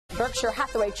Berkshire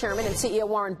Hathaway chairman and CEO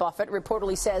Warren Buffett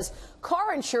reportedly says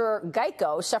car insurer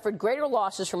Geico suffered greater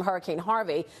losses from Hurricane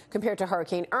Harvey compared to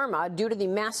Hurricane Irma due to the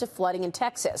massive flooding in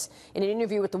Texas. In an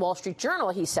interview with the Wall Street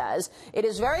Journal, he says, it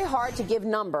is very hard to give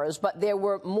numbers, but there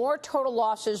were more total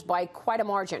losses by quite a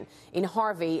margin in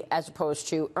Harvey as opposed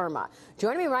to Irma.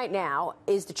 Joining me right now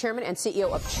is the chairman and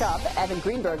CEO of Chubb. Evan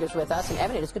Greenberg is with us. And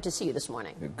Evan, it is good to see you this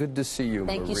morning. Good to see you,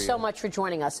 Thank you so much for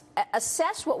joining us.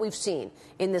 Assess what we've seen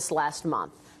in this last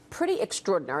month. Pretty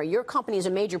extraordinary. Your company is a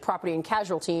major property and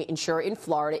casualty insurer in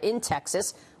Florida, in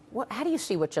Texas. How do you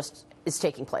see what just is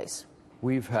taking place?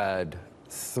 We've had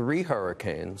 3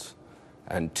 hurricanes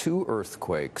and 2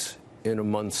 earthquakes in a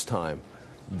month's time.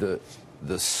 The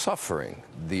suffering,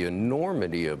 the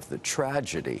enormity of the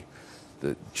tragedy,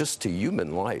 just to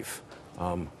human life.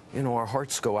 Our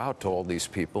hearts go out to all these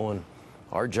people, and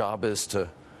our job is to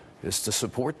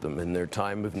support them in their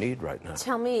time of need right now.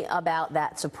 Tell me about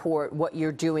that support, what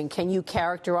you're doing. Can you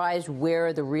characterize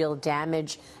where the real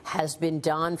damage has been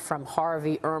done from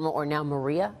Harvey, Irma, or now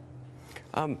Maria?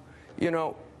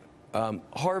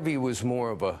 Harvey was more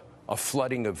of a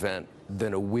flooding event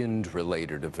than a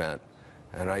wind-related event.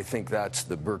 And I think that's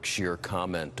the Berkshire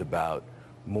comment about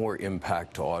more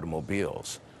impact to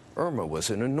automobiles. Irma was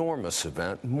an enormous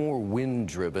event, more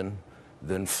wind-driven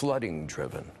than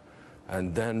flooding-driven.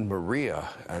 And then Maria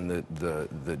and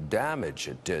the damage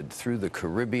it did through the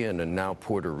Caribbean and now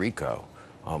Puerto Rico,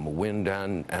 wind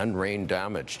and rain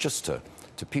damage just to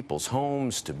people's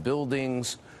homes, to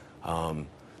buildings,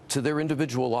 to their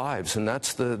individual lives. And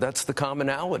that's the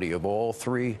commonality of all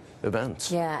 3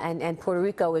 events. Yeah, and Puerto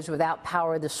Rico is without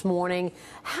power this morning.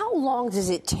 How long does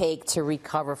it take to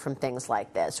recover from things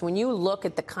like this? When you look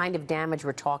at the kind of damage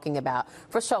we're talking about,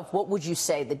 first off, what would you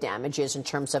say the damage is in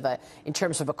terms of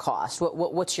a cost?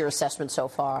 What's your assessment so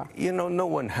far? No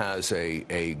one has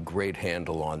a great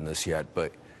handle on this yet,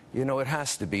 but it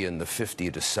has to be in the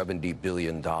 $50 to $70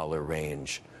 billion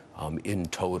range in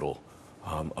total.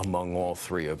 Among all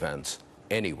 3 events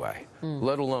anyway,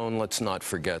 let alone, let's not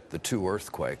forget, the 2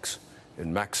 earthquakes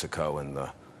in Mexico and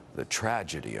the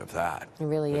tragedy of that. It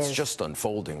really is. It's just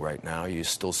unfolding right now. You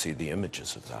still see the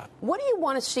images of that. What do you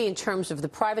want to see in terms of the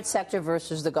private sector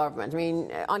versus the government? I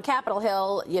mean, on Capitol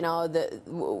Hill,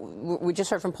 we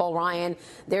just heard from Paul Ryan.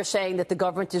 They're saying that the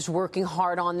government is working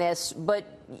hard on this, but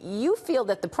you feel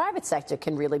that the private sector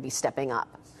can really be stepping up.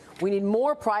 We need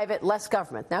more private, less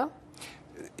government, no?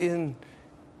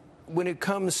 When it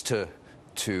comes to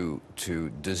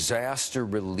disaster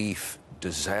relief,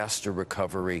 disaster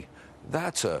recovery,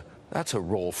 that's a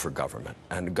role for government,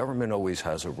 and government always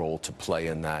has a role to play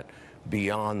in that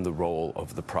beyond the role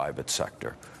of the private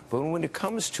sector. But when it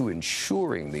comes to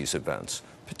insuring these events,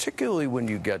 particularly when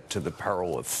you get to the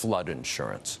peril of flood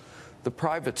insurance, the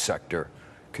private sector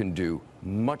can do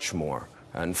much more.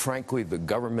 And frankly, the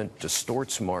government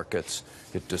distorts markets.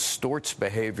 It distorts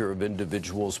behavior of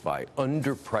individuals by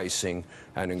underpricing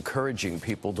and encouraging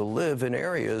people to live in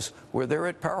areas where they're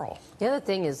at peril. The other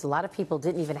thing is a lot of people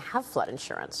didn't even have flood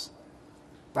insurance,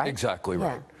 right? Exactly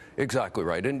right. Yeah. Exactly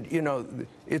right. And,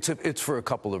 it's for a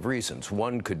couple of reasons.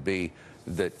 One could be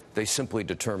that they simply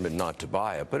determined not to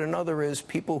buy it. But another is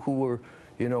people who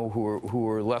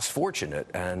are less fortunate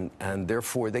and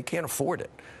therefore they can't afford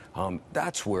it.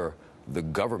 That's where the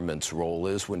government's role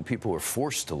is, when people are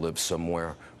forced to live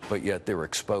somewhere, but yet they're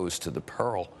exposed to the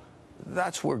peril.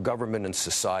 That's where government and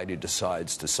society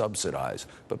decides to subsidize.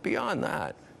 But beyond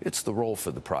that, it's the role for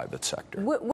the private sector.